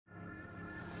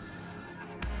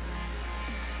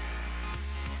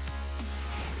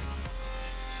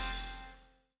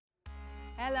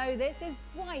Hello, this is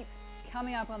Swipe,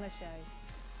 coming up on the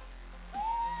show.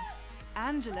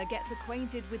 Angela gets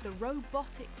acquainted with the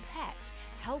robotic pet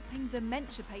helping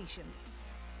dementia patients.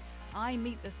 I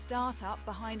meet the startup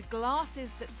behind glasses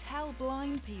that tell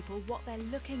blind people what they're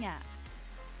looking at.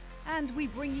 And we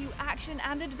bring you action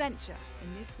and adventure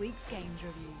in this week's Games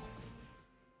Review.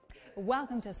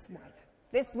 Welcome to Swipe.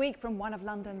 This week from one of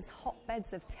London's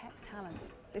hotbeds of tech talent.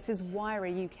 This is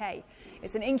Wayra UK.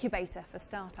 It's an incubator for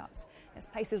startups. There's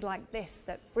places like this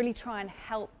that really try and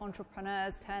help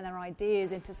entrepreneurs turn their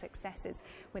ideas into successes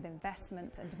with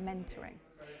investment and mentoring.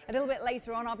 A little bit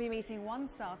later on, I'll be meeting one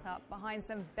startup behind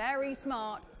some very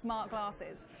smart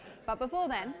glasses. But before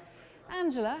then,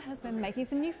 Angela has been making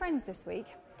some new friends this week.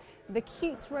 The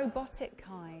cute robotic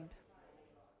kind.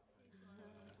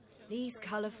 These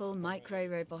colourful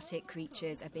micro-robotic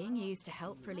creatures are being used to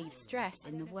help relieve stress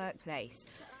in the workplace.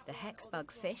 The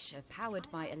hexbug fish are powered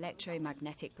by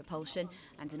electromagnetic propulsion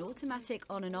and an automatic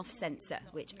on and off sensor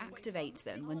which activates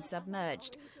them when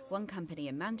submerged. One company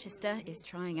in Manchester is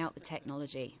trying out the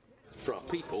technology. For our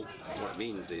people, what it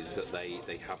means is that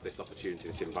they have this opportunity,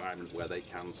 this environment where they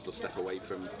can sort of step away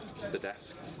from the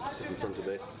desk, sit in front of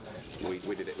this. We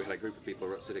did it. We had a group of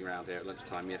people sitting around here at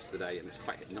lunchtime yesterday, and it's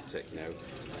quite hypnotic. You know,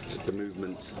 just the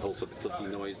movement, also the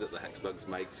clicking noise that the hexbugs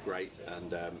make is great,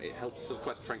 and it helps. Sort of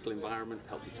quite a tranquil environment,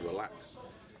 helps you to relax.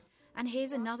 And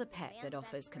here's another pet that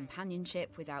offers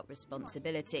companionship without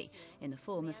responsibility in the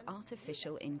form of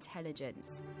artificial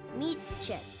intelligence. Meet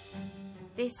Chip.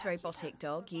 This robotic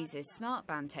dog uses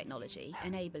smartband technology,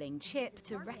 enabling Chip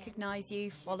to recognise you,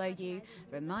 follow you,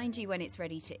 remind you when it's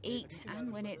ready to eat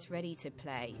and when it's ready to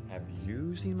play. Have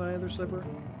you seen my other slipper?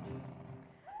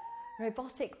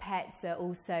 Robotic pets are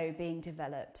also being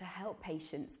developed to help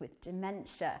patients with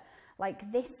dementia,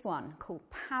 like this one called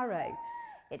Paro.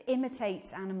 It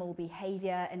imitates animal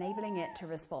behaviour, enabling it to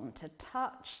respond to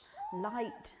touch,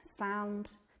 light, sound,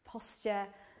 posture,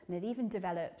 and it even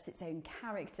develops its own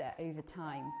character over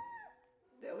time.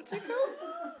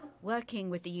 Working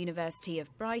with the University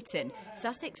of Brighton,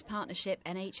 Sussex Partnership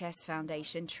NHS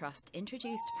Foundation Trust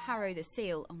introduced Paro the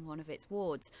seal on one of its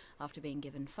wards after being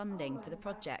given funding for the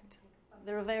project.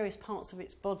 There are various parts of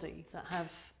its body that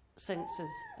have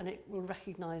sensors, and it will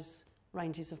recognise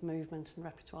ranges of movement and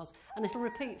repertoires, and it'll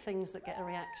repeat things that get a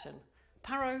reaction.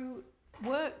 Paro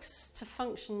works to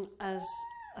function as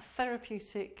a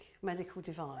therapeutic medical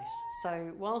device.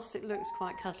 So whilst it looks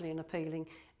quite cuddly and appealing,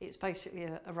 it's basically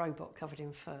a robot covered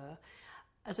in fur.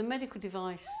 As a medical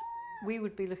device, we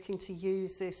would be looking to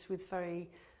use this with very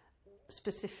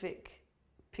specific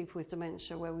people with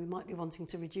dementia, where we might be wanting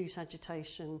to reduce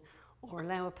agitation or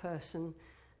allow a person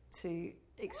to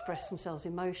express themselves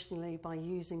emotionally by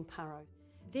using Paro.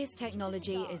 This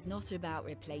technology is not about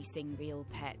replacing real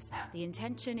pets. The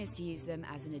intention is to use them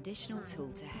as an additional tool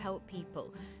to help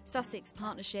people. Sussex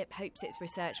Partnership hopes its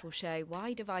research will show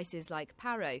why devices like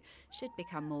Paro should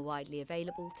become more widely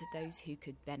available to those who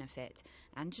could benefit.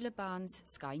 Angela Barnes,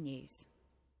 Sky News.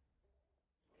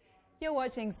 You're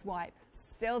watching Swipe.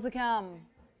 Still to come.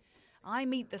 I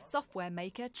meet the software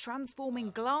maker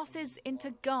transforming glasses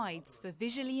into guides for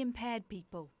visually impaired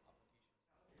people.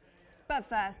 But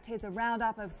first, here's a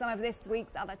roundup of some of this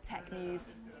week's other tech news.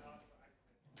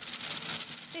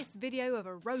 This video of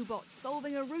a robot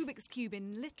solving a Rubik's Cube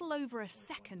in little over a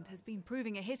second has been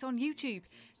proving a hit on YouTube.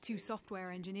 Two software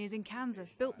engineers in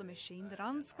Kansas built the machine that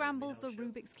unscrambles the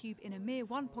Rubik's Cube in a mere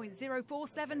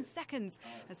 1.047 seconds,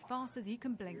 as fast as you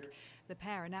can blink. The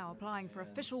pair are now applying for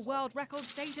official world record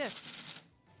status.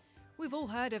 We've all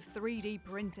heard of 3D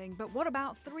printing, but what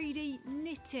about 3D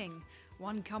knitting?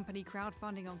 One company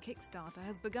crowdfunding on Kickstarter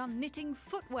has begun knitting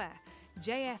footwear.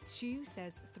 JS Shoe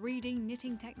says 3D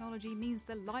knitting technology means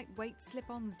the lightweight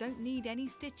slip-ons don't need any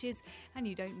stitches and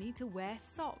you don't need to wear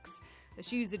socks. The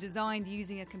shoes are designed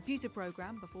using a computer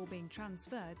program before being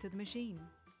transferred to the machine.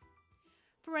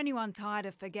 For anyone tired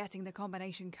of forgetting the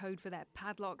combination code for their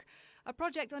padlock, a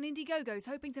project on Indiegogo is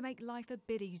hoping to make life a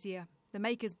bit easier. The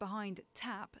makers behind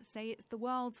Tap say it's the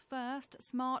world's first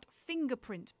smart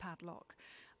fingerprint padlock,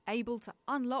 able to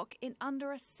unlock in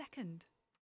under a second.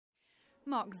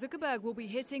 Mark Zuckerberg will be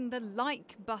hitting the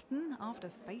like button after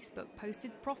Facebook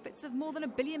posted profits of more than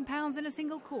 £1 billion in a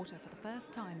single quarter for the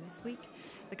first time this week.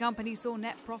 The company saw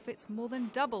net profits more than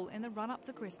double in the run-up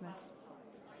to Christmas.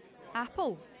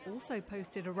 Apple also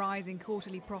posted a rise in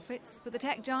quarterly profits, but the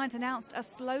tech giant announced a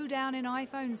slowdown in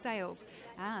iPhone sales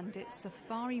and its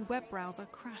Safari web browser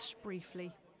crashed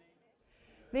briefly.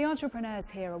 The entrepreneurs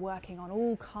here are working on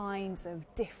all kinds of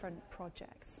different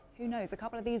projects. Who knows, a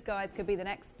couple of these guys could be the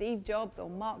next Steve Jobs or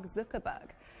Mark Zuckerberg.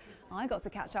 I got to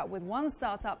catch up with one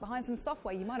startup behind some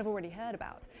software you might have already heard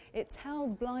about. It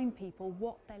tells blind people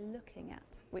what they're looking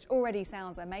at, which already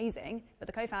sounds amazing, but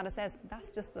the co-founder says that's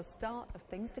just the start of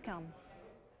things to come.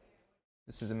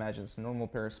 This is, imagine it's a normal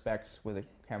pair of specs with a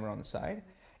camera on the side.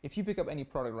 If you pick up any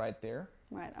product right there.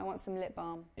 Right, I want some lip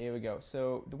balm. Here we go.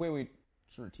 So the way we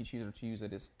sort of teach users to use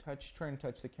it is try and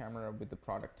touch the camera with the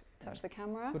product. Touch the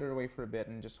camera. Put it away for a bit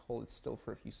and just hold it still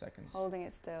for a few seconds. Holding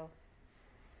it still.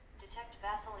 Detect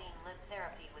Vaseline lip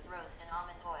therapy with rose and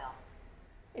almond oil.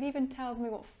 It even tells me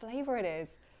what flavour it is.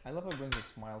 I love how it brings a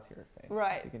smile to your face.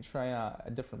 Right. You can try a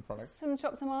different product. Some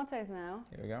chopped tomatoes now.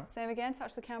 Here we go. Same again,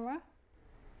 touch the camera.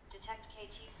 Detect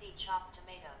KTC chopped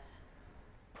tomatoes.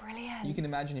 Brilliant. You can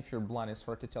imagine if you're blind, it's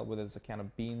hard to tell whether it's a can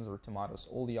of beans or tomatoes.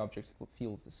 All the objects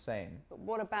feel the same. But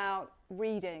what about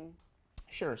reading?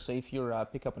 Sure. So if you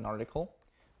pick up an article,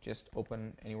 just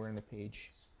open anywhere in the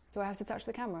page. Do I have to touch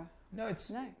the camera? No,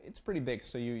 it's pretty big,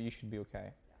 so you should be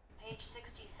okay. Page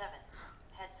 67.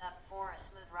 Heads up for a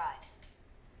smooth ride.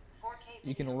 4K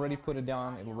You can already put it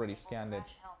down, it already scanned it.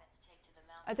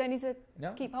 I don't need to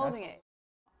keep holding it.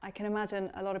 I can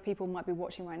imagine a lot of people might be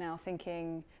watching right now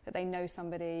thinking that they know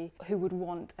somebody who would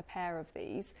want a pair of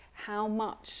these. How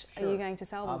much are you going to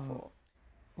sell them for?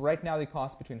 Right now they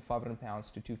cost between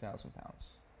 £500 to £2,000,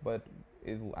 but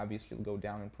it'll obviously go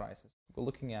down in prices. We're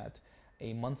looking at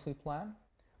a monthly plan,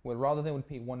 where rather than would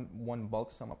pay one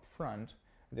bulk sum up front,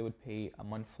 they would pay a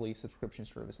monthly subscription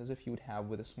service as if you would have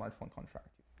with a smartphone contract.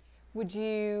 Would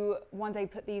you one day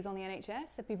put these on the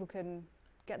NHS so people can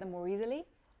get them more easily?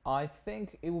 I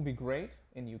think it will be great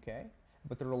in the UK,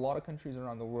 but there are a lot of countries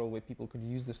around the world where people could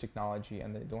use this technology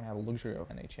and they don't have the luxury of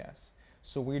NHS.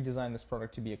 So we designed this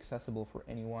product to be accessible for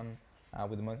anyone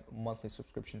with a monthly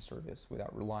subscription service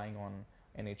without relying on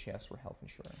NHS or health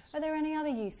insurance. Are there any other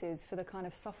uses for the kind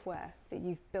of software that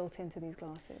you've built into these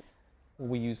glasses?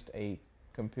 We used a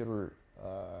computer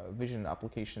vision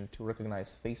application to recognize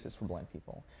faces for blind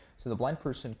people. So the blind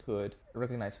person could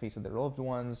recognize faces of their loved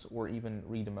ones or even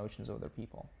read emotions of other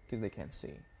people because they can't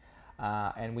see.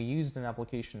 And we used an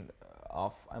application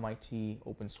of MIT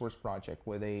open source project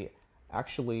where they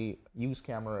actually use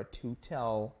camera to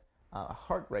tell a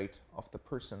heart rate of the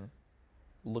person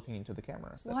looking into the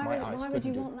camera. Why would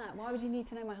you want that? Why would you need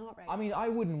to know my heart rate? I mean, I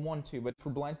wouldn't want to, but for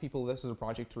blind people, this is a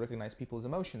project to recognize people's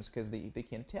emotions because they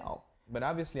can't tell. But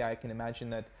obviously, I can imagine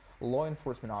that law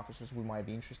enforcement officers who might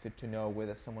be interested to know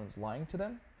whether someone's lying to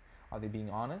them. Are they being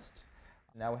honest?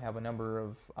 Now we have a number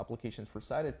of applications for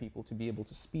sighted people to be able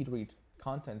to speed read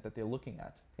content that they're looking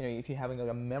at. You know, if you're having like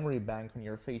a memory bank on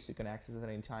your face, you can access it at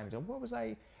any time. So what was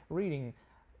I reading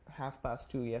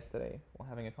 2:30 yesterday while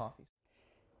having a coffee?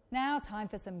 Now time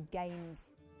for some games.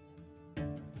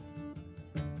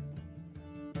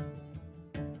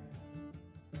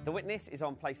 The Witness is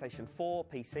on PlayStation 4,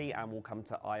 PC and will come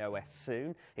to iOS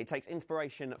soon. It takes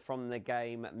inspiration from the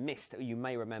game Myst, you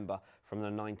may remember from the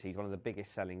 90s, one of the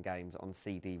biggest selling games on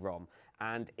CD-ROM.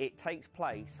 And it takes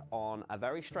place on a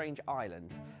very strange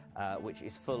island, which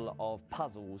is full of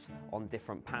puzzles on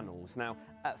different panels. Now,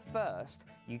 at first,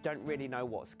 you don't really know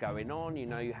what's going on. You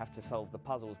know you have to solve the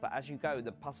puzzles, but as you go,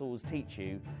 the puzzles teach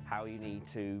you how you need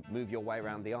to move your way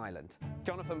around the island.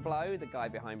 Jonathan Blow, the guy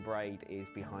behind Braid, is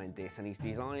behind this, and he's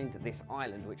designed this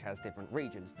island which has different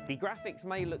regions. The graphics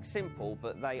may look simple,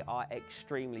 but they are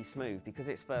extremely smooth. Because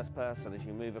it's first person, as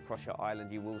you move across your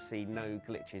island, you will see no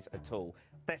glitches at all.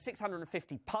 There's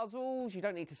 650 puzzles. You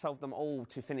don't need to solve them all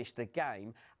to finish the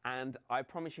game, and I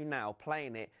promise you now,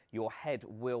 playing it, your head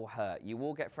will hurt. You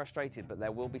will get frustrated, but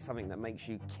there will be something that makes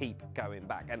you keep going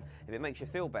back. And if it makes you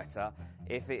feel better,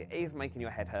 if it is making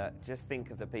your head hurt, just think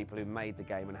of the people who made the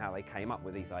game and how they came up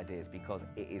with these ideas, because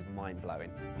it is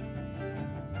mind-blowing.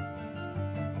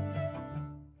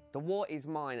 The War Is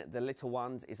Mine, The Little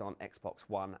Ones, is on Xbox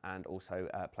One and also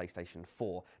PlayStation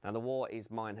 4. Now, The War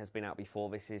Is Mine has been out before.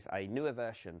 This is a newer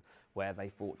version where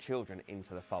they've brought children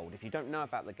into the fold. If you don't know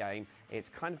about the game, it's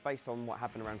kind of based on what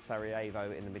happened around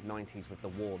Sarajevo in the mid-90s with the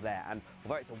war there. And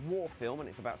although it's a war film and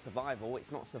it's about survival,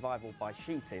 it's not survival by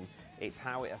shooting, it's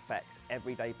how it affects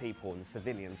everyday people and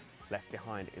civilians left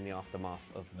behind in the aftermath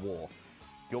of war.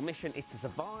 Your mission is to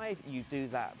survive. You do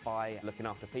that by looking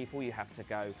after people. You have to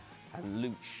go and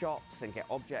loot shops and get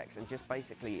objects, and just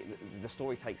basically the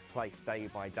story takes place day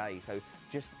by day. So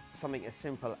just something as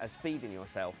simple as feeding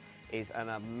yourself is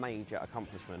a major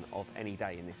accomplishment of any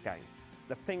day in this game.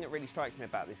 The thing that really strikes me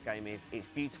about this game is it's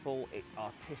beautiful, it's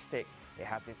artistic, it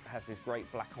has this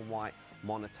great black and white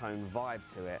monotone vibe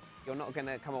to it. You're not going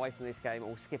to come away from this game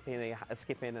all skipping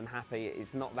and happy.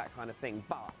 It's not that kind of thing,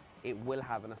 but it will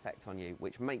have an effect on you,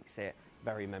 which makes it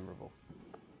very memorable.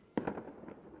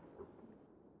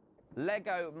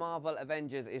 Lego Marvel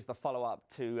Avengers is the follow-up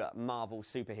to Marvel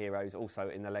Superheroes, also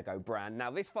in the Lego brand. Now,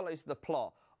 this follows the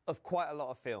plot of quite a lot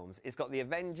of films. It's got the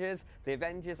Avengers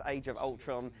Age of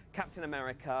Ultron, Captain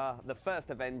America, the First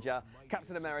Avenger,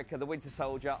 Captain America, the Winter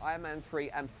Soldier, Iron Man 3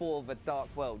 and 4, The Dark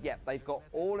World. Yep, they've got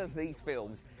all of these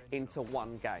films into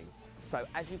one game. So,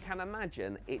 as you can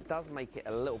imagine, it does make it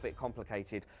a little bit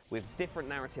complicated with different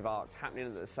narrative arcs happening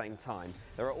at the same time.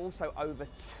 There are also over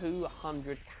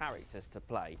 200 characters to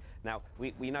play. Now,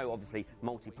 we know, obviously,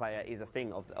 multiplayer is a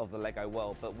thing of the Lego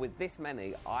world, but with this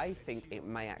many, I think it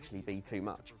may actually be too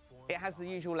much. It has the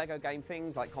usual Lego game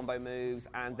things like combo moves,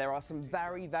 and there are some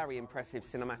very, very impressive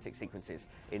cinematic sequences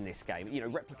in this game, you know,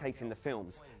 replicating the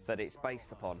films that it's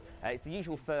based upon. It's the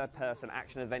usual third-person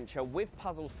action-adventure with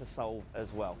puzzles to solve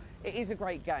as well. It is a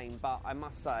great game, but I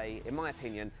must say, in my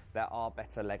opinion, there are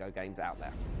better Lego games out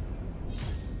there.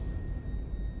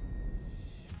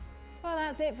 Well,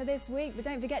 that's it for this week, but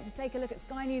don't forget to take a look at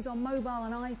Sky News on mobile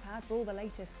and iPad for all the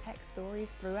latest tech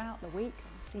stories throughout the week.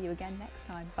 I'll see you again next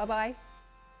time. Bye-bye.